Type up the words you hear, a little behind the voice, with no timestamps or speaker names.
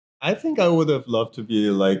I think I would have loved to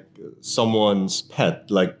be like someone's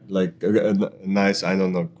pet, like a nice, I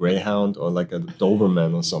don't know, greyhound or like a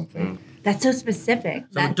Doberman or something. That's so specific.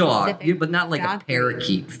 So a That's dog, specific but not like dog a breed.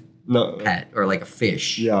 parakeet No, pet or like a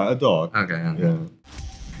fish. yeah, a dog. Okay. Yeah.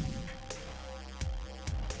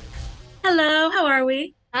 Hello, how are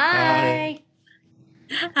we? Hi.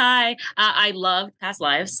 Hi. I love Past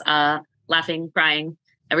Lives, laughing, crying,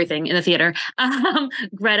 everything in the theater.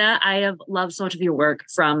 Greta, I have loved so much of your work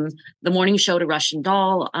from the morning show to Russian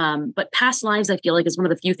Doll. But Past Lives, I feel like, is one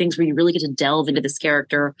of the few things where you really get to delve into this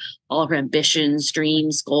character, all of her ambitions,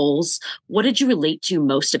 dreams, goals. What did you relate to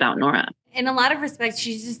most about Nora? In a lot of respects,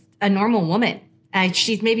 she's just a normal woman.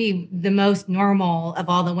 She's maybe the most normal of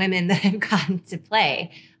all the women that I've gotten to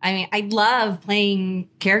play. I mean, I love playing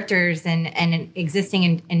characters and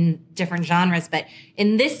existing in different genres, but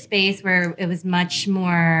in this space where it was much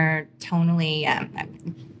more tonally,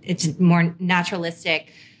 it's more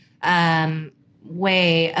naturalistic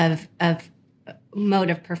way of mode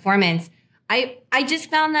of performance. I just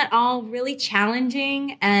found that all really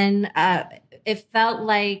challenging, and it felt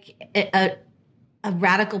like a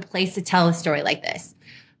radical place to tell a story like this,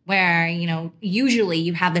 where, you know, usually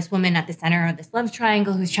you have this woman at the center of this love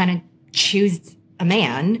triangle who's trying to choose a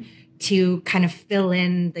man to kind of fill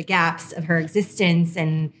in the gaps of her existence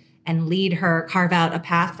and lead her, carve out a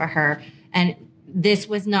path for her. And this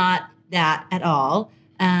was not that at all.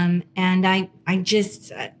 And I'm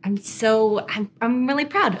really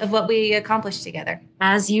proud of what we accomplished together.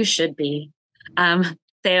 As you should be.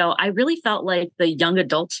 Theo, I really felt like the young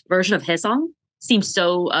adult version of Haesung seems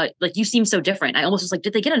so, like you seem so different. I almost was like,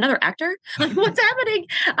 did they get another actor? Like, what's happening?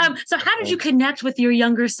 So how did you connect with your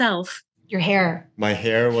younger self? Your hair. My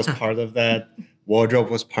hair was part of that. Wardrobe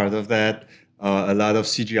was part of that. A lot of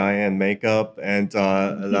CGI and makeup and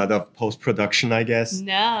a lot of post-production, I guess.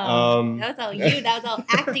 No, that was all you. That was all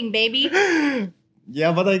acting, baby.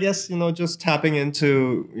 Yeah, but I guess, just tapping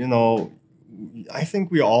into, I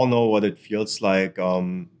think we all know what it feels like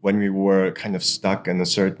when we were kind of stuck in a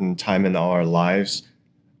certain time in our lives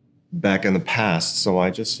back in the past. So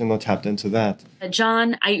I just, tapped into that.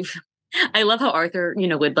 John, I love how Arthur,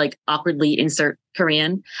 would like awkwardly insert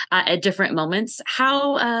Korean at different moments.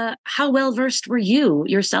 How well versed were you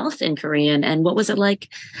yourself in Korean, and what was it like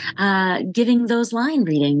giving those line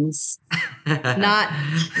readings? Not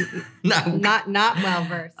well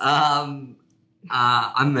versed.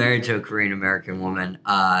 I'm married to a Korean American woman,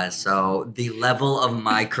 so the level of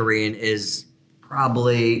my Korean is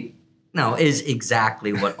is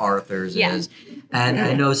exactly what Arthur's is. And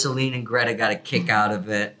I know Celine and Greta got a kick out of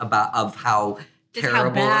it of how just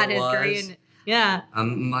terrible how bad it was. Korean. Yeah.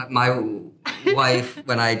 My wife,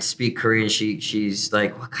 when I speak Korean, she's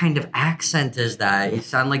like, "What kind of accent is that? You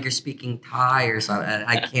sound like you're speaking Thai or something." And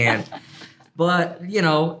I can't. But,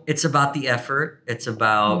 it's about the effort. It's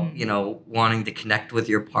about, wanting to connect with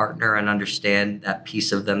your partner and understand that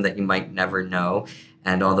piece of them that you might never know.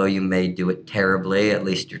 And although you may do it terribly, at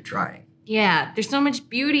least you're trying. Yeah, there's so much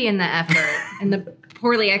beauty in the effort and the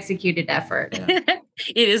poorly executed effort. Yeah.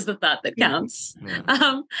 It is the thought that counts.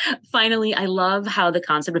 Yeah. Finally, I love how the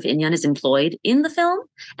concept of Inyan is employed in the film.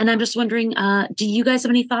 And I'm just wondering, do you guys have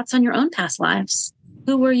any thoughts on your own past lives?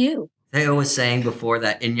 Who were you? Teo was saying before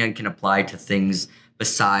that Inyan can apply to things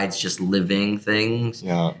besides just living things.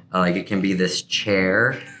 Yeah. Like it can be this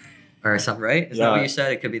chair or something, right? Is that what you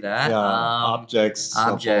said? It could be that. Yeah. Objects. Of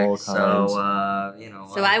all kinds. So,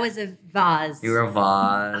 So I was a vase. You were a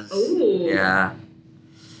vase. Ooh. Yeah.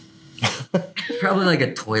 Probably like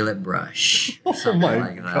a toilet brush. Something my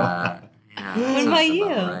like that. God. Yeah, What that about sounds you?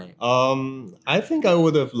 right. I think I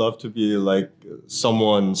would have loved to be like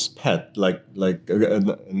someone's pet, like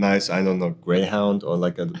a nice, I don't know, greyhound or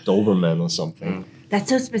like a Doberman or something. That's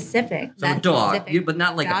so specific. So a That's dog, specific. but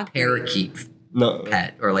not like Dog a parakeet No,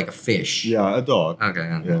 pet or like a fish. yeah, a dog.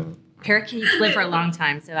 Okay. Yeah. Parakeets live for a long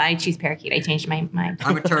time, so I choose parakeet. I changed my mind.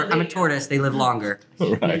 I'm a tortoise. They live longer.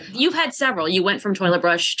 Right. You've had several. You went from toilet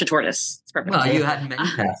brush to tortoise. It's perfect. Well, you had many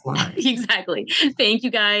past lives. Exactly. Thank you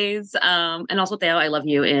guys. And also, Theo, I love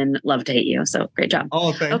you and love to hate you. So great job.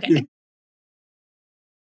 Oh, thank Okay. you.